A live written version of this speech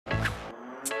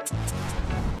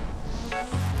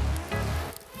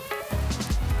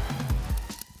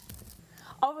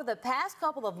Over the past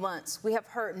couple of months, we have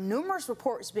heard numerous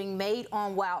reports being made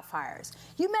on wildfires.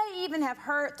 You may even have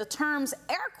heard the terms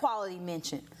air quality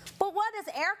mentioned. But what is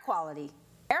air quality?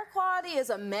 Air quality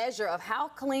is a measure of how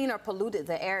clean or polluted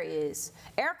the air is.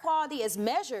 Air quality is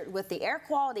measured with the Air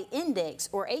Quality Index,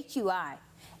 or AQI.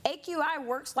 AQI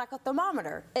works like a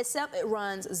thermometer, except it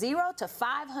runs 0 to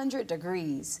 500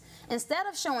 degrees. Instead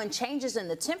of showing changes in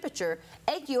the temperature,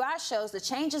 AQI shows the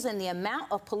changes in the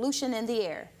amount of pollution in the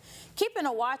air. Keeping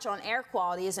a watch on air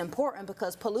quality is important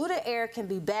because polluted air can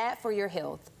be bad for your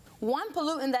health. One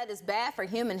pollutant that is bad for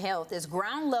human health is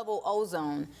ground-level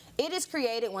ozone. It is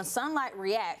created when sunlight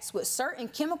reacts with certain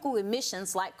chemical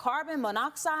emissions like carbon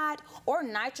monoxide or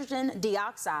nitrogen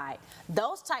dioxide.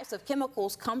 Those types of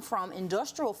chemicals come from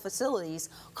industrial facilities,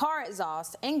 car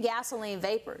exhaust, and gasoline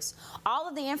vapors. All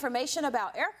of the information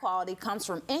about air quality comes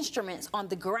from instruments on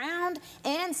the ground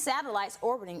and satellites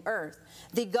orbiting Earth.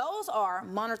 The goals are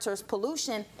monitors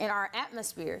pollution in our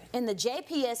atmosphere, and the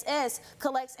JPSS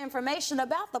collects information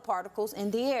about the particles in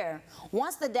the air.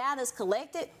 Once the data is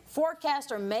collected,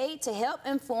 forecasts are made to help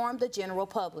inform the general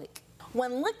public.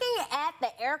 When looking at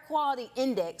the Air Quality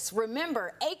Index,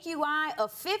 remember AQI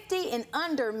of 50 and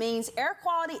under means air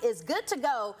quality is good to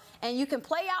go and you can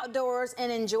play outdoors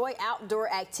and enjoy outdoor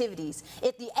activities.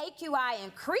 If the AQI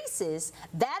increases,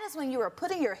 that is when you are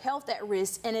putting your health at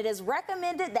risk and it is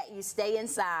recommended that you stay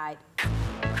inside.